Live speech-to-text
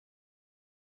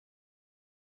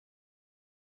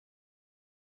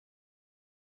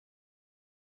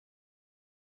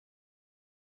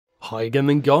Hi again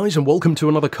then guys, and welcome to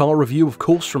another car review, of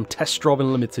course, from Test Drive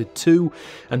Unlimited 2,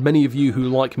 and many of you who,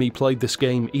 like me, played this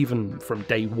game even from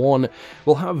day one,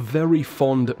 will have very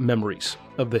fond memories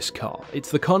of this car. It's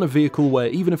the kind of vehicle where,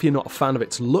 even if you're not a fan of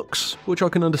its looks, which I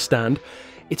can understand,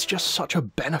 it's just such a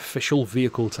beneficial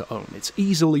vehicle to own. It's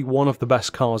easily one of the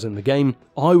best cars in the game.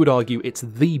 I would argue it's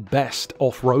the best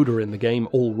off-roader in the game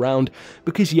all round,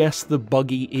 because yes, the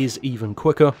buggy is even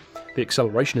quicker, the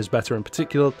acceleration is better in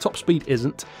particular, top speed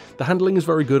isn't, the handling is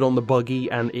very good on the buggy,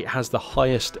 and it has the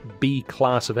highest B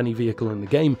class of any vehicle in the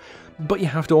game, but you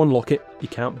have to unlock it, you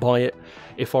can't buy it.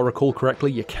 If I recall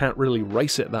correctly, you can't really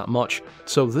race it that much,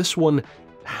 so this one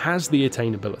has the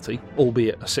attainability,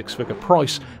 albeit a six-figure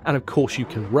price, and of course you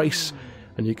can race,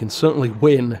 and you can certainly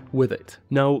win with it.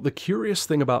 Now, the curious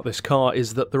thing about this car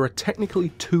is that there are technically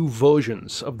two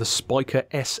versions of the Spyker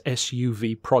S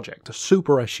SUV project, a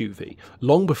super SUV,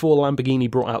 long before Lamborghini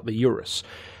brought out the Urus.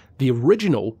 The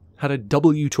original had a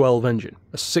W12 engine,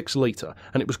 a 6-litre,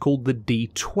 and it was called the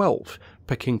D12,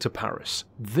 Peking to Paris.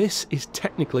 This is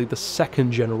technically the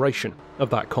second generation of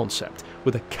that concept,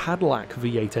 with a Cadillac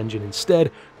V8 engine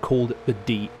instead, called the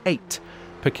D8,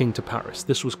 Peking to Paris.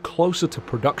 This was closer to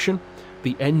production.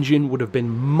 The engine would have been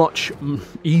much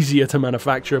easier to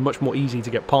manufacture, much more easy to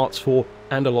get parts for,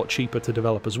 and a lot cheaper to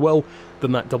develop as well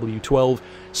than that W12,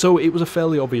 so it was a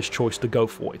fairly obvious choice to go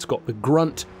for. It's got the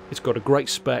grunt, it's got a great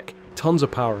spec, tons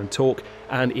of power and torque,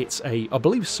 and it's a, I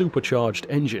believe, supercharged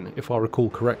engine, if I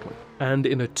recall correctly. And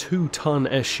in a 2-ton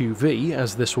SUV,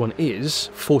 as this one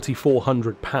is,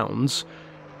 4,400 pounds,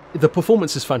 the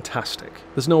performance is fantastic.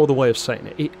 There's no other way of saying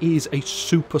it. It is a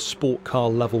super sport car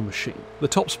level machine. The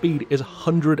top speed is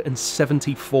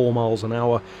 174 miles an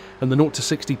hour, and the 0 to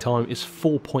 60 time is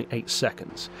 4.8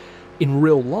 seconds. In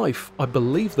real life, I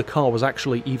believe the car was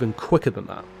actually even quicker than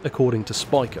that, according to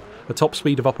Spyker. A top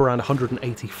speed of up around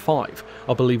 185,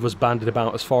 I believe, was banded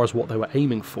about as far as what they were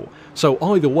aiming for. So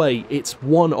either way, it's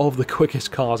one of the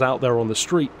quickest cars out there on the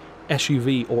street,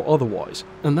 SUV or otherwise.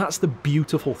 And that's the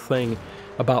beautiful thing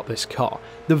about this car.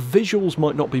 The visuals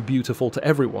might not be beautiful to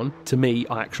everyone. To me,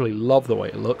 I actually love the way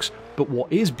it looks, but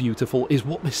what is beautiful is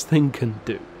what this thing can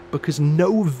do. Because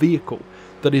no vehicle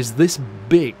that is this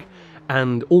big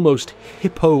and almost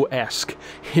hippo-esque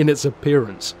in its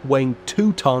appearance, weighing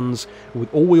 2 tons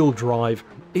with all-wheel drive,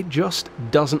 it just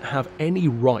doesn't have any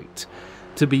right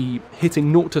to be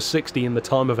hitting 0 to 60 in the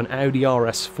time of an Audi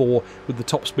RS4 with the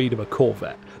top speed of a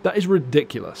Corvette. That is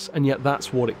ridiculous, and yet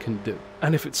that's what it can do.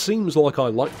 And if it seems like I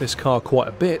like this car quite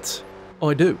a bit,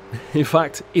 I do. In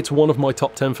fact, it's one of my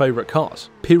top 10 favourite cars,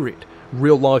 period.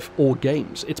 Real life or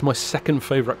games. It's my second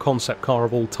favourite concept car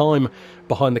of all time,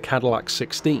 behind the Cadillac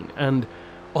 16, and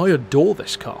I adore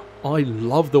this car. I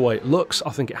love the way it looks.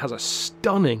 I think it has a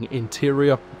stunning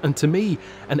interior, and to me,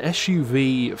 an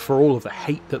SUV, for all of the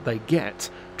hate that they get,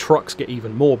 trucks get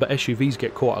even more, but SUVs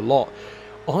get quite a lot.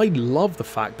 I love the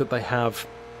fact that they have,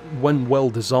 when well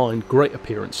designed, great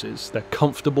appearances. They're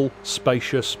comfortable,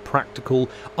 spacious, practical.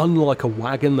 Unlike a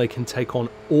wagon, they can take on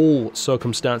all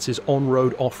circumstances,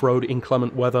 on-road, off-road,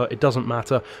 inclement weather, it doesn't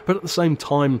matter. But at the same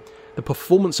time, the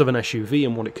performance of an SUV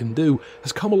and what it can do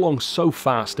has come along so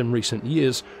fast in recent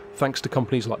years, thanks to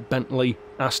companies like Bentley,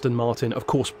 Aston Martin, of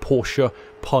course Porsche,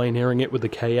 pioneering it with the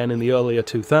Cayenne in the earlier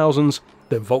 2000s,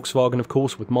 then Volkswagen, of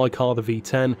course, with my car, the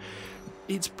V10.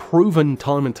 It's proven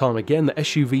time and time again that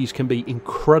SUVs can be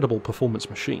incredible performance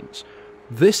machines.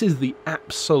 This is the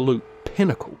absolute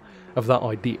pinnacle of that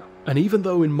idea. And even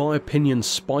though, in my opinion,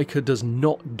 Spyker does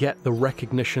not get the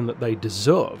recognition that they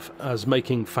deserve as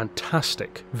making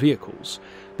fantastic vehicles,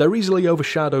 they're easily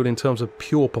overshadowed in terms of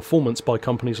pure performance by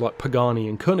companies like Pagani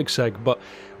and Koenigsegg, but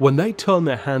when they turn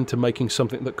their hand to making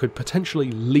something that could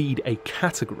potentially lead a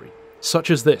category,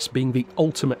 such as this being the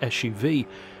ultimate SUV,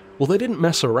 well, they didn't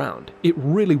mess around. It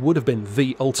really would have been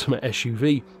the ultimate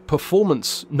SUV,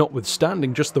 performance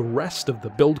notwithstanding, just the rest of the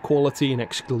build quality and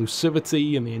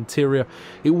exclusivity and the interior,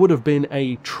 it would have been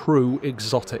a true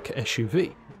exotic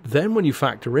SUV. Then when you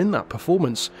factor in that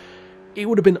performance, it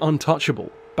would have been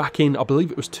untouchable. Back in, I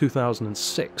believe it was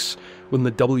 2006, when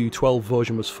the W12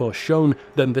 version was first shown,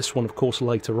 then this one of course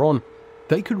later on,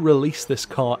 they could release this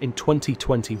car in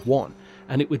 2021,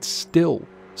 and it would still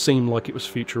seem like it was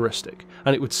futuristic,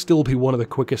 and it would still be one of the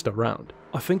quickest around.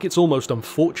 I think it's almost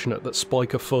unfortunate that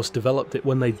Spyker first developed it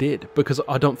when they did, because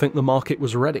I don't think the market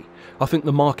was ready. I think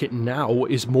the market now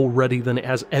is more ready than it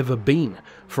has ever been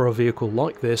for a vehicle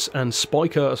like this, and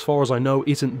Spyker, as far as I know,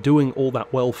 isn't doing all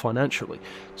that well financially.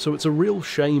 So it's a real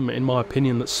shame, in my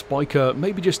opinion, that Spyker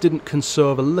maybe just didn't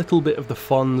conserve a little bit of the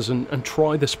funds and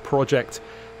try this project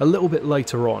a little bit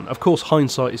later on. Of course,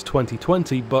 hindsight is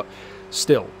 20/20, but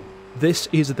still, This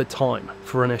is the time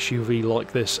for an SUV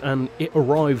like this, and it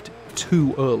arrived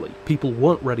too early. People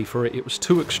weren't ready for it, it was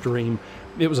too extreme,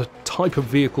 it was a type of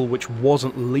vehicle which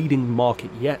wasn't leading the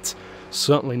market yet,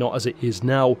 certainly not as it is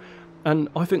now, and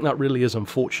I think that really is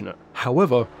unfortunate.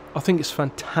 However, I think it's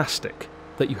fantastic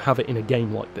that you have it in a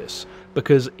game like this,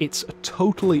 because it's a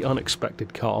totally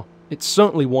unexpected car. It's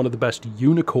certainly one of the best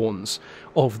unicorns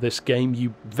of this game.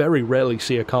 You very rarely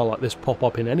see a car like this pop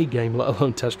up in any game, let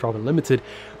alone Test Drive Unlimited,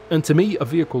 and to me, a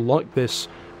vehicle like this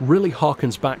really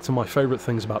harkens back to my favourite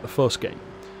things about the first game,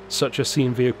 such as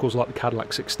seeing vehicles like the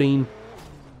Cadillac 16,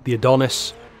 the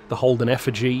Adonis, the Holden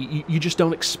Effigy. You just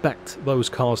don't expect those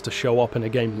cars to show up in a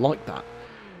game like that.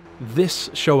 This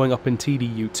showing up in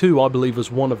TDU2, I believe,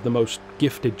 was one of the most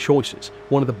gifted choices,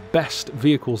 one of the best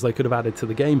vehicles they could have added to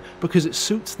the game, because it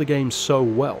suits the game so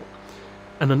well.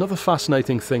 And another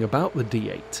fascinating thing about the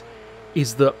D8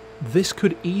 is that this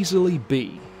could easily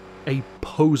be a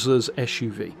poser's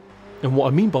SUV. And what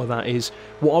I mean by that is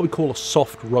what I would call a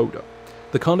soft roader.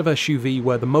 The kind of SUV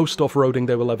where the most off-roading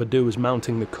they will ever do is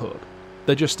mounting the curb.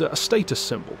 They're just a status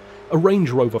symbol. A Range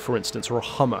Rover, for instance, or a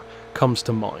Hummer comes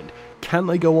to mind. Can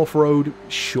they go off-road?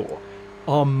 Sure.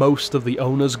 Are most of the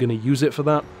owners going to use it for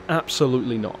that?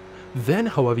 Absolutely not. Then,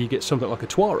 however, you get something like a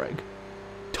Touareg.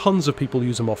 Tons of people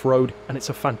use them off-road, and it's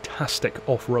a fantastic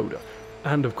off-roader.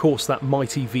 And of course, that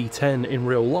mighty V10 in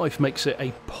real life makes it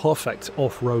a perfect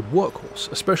off-road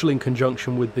workhorse, especially in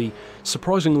conjunction with the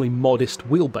surprisingly modest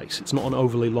wheelbase. It's not an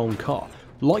overly long car.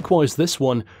 Likewise, this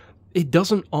one, it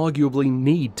doesn't arguably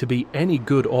need to be any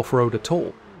good off-road at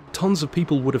all. Tons of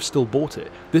people would have still bought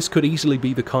it. This could easily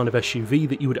be the kind of SUV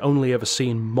that you would only ever see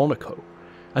in Monaco.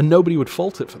 And nobody would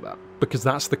fault it for that, because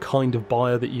that's the kind of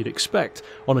buyer that you'd expect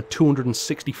on a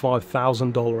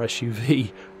 $265,000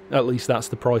 SUV. At least that's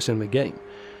the price in the game.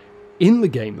 In the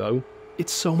game, though,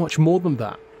 it's so much more than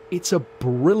that. It's a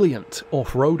brilliant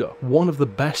off-roader, one of the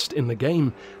best in the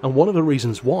game, and one of the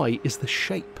reasons why is the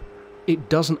shape. It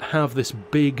doesn't have this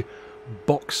big,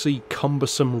 boxy,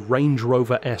 cumbersome Range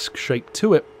Rover-esque shape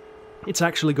to it. It's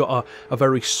actually got a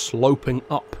very sloping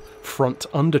up front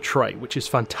under tray, which is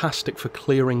fantastic for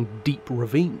clearing deep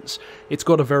ravines. It's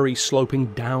got a very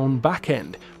sloping down back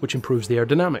end, which improves the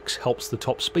aerodynamics, helps the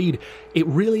top speed. It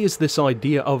really is this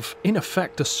idea of, in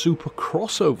effect, a super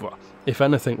crossover, if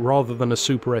anything, rather than a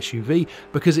super SUV,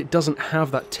 because it doesn't have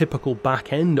that typical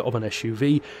back end of an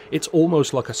SUV. It's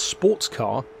almost like a sports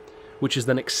car, which is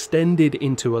then extended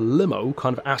into a limo,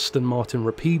 kind of Aston Martin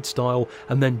Rapide style,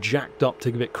 and then jacked up to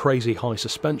give it crazy high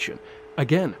suspension.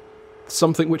 Again,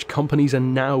 something which companies are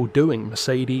now doing,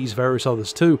 Mercedes, various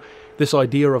others too, this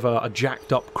idea of a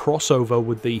jacked up crossover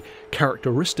with the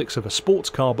characteristics of a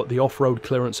sports car but the off-road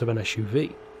clearance of an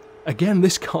SUV. Again,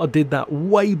 this car did that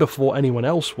way before anyone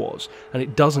else was, and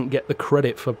it doesn't get the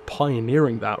credit for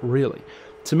pioneering that, really.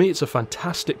 To me, it's a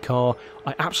fantastic car.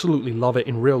 I absolutely love it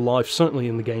in real life, certainly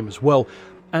in the game as well.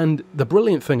 And the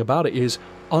brilliant thing about it is,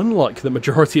 unlike the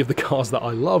majority of the cars that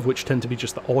I love, which tend to be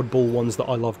just the oddball ones that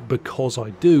I love because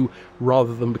I do,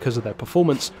 rather than because of their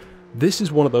performance, this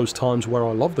is one of those times where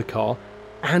I love the car,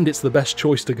 and it's the best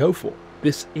choice to go for.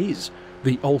 This is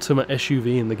the ultimate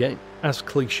SUV in the game. As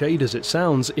cliched as it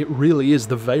sounds, it really is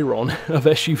the Veyron of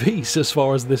SUVs as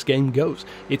far as this game goes.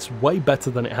 It's way better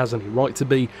than it has any right to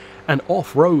be, and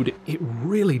off-road, it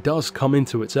really does come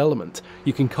into its element.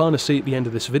 You can kind of see at the end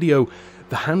of this video,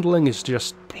 the handling is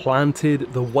just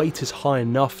planted, the weight is high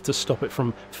enough to stop it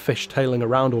from fishtailing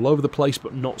around all over the place,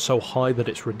 but not so high that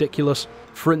it's ridiculous.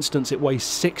 For instance, it weighs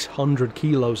 600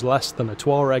 kilos less than a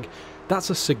Touareg. That's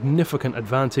a significant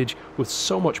advantage with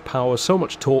so much power, so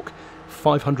much torque,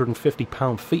 550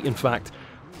 pound-feet in fact.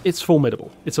 It's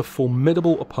formidable. It's a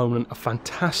formidable opponent, a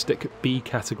fantastic B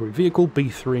category vehicle,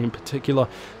 B3 in particular.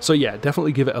 So yeah,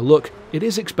 definitely give it a look. It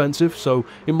is expensive, so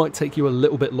it might take you a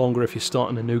little bit longer if you're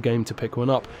starting a new game to pick one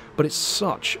up, but it's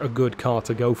such a good car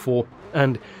to go for,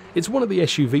 and it's one of the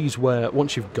SUVs where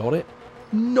once you've got it,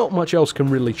 not much else can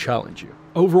really challenge you.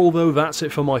 Overall though, that's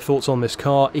it for my thoughts on this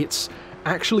car. It's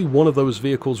actually one of those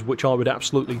vehicles which I would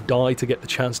absolutely die to get the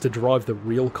chance to drive the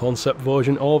real concept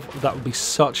version of. That would be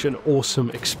such an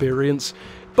awesome experience,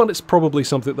 but it's probably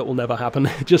something that will never happen,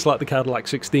 just like the Cadillac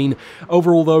 16.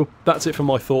 Overall though, that's it for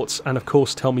my thoughts, and of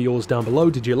course tell me yours down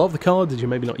below. Did you love the car? Did you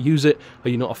maybe not use it? Are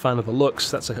you not a fan of the looks?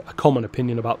 That's a common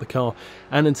opinion about the car,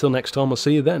 and until next time I'll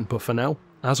see you then, but for now,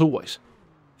 as always,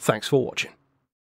 thanks for watching.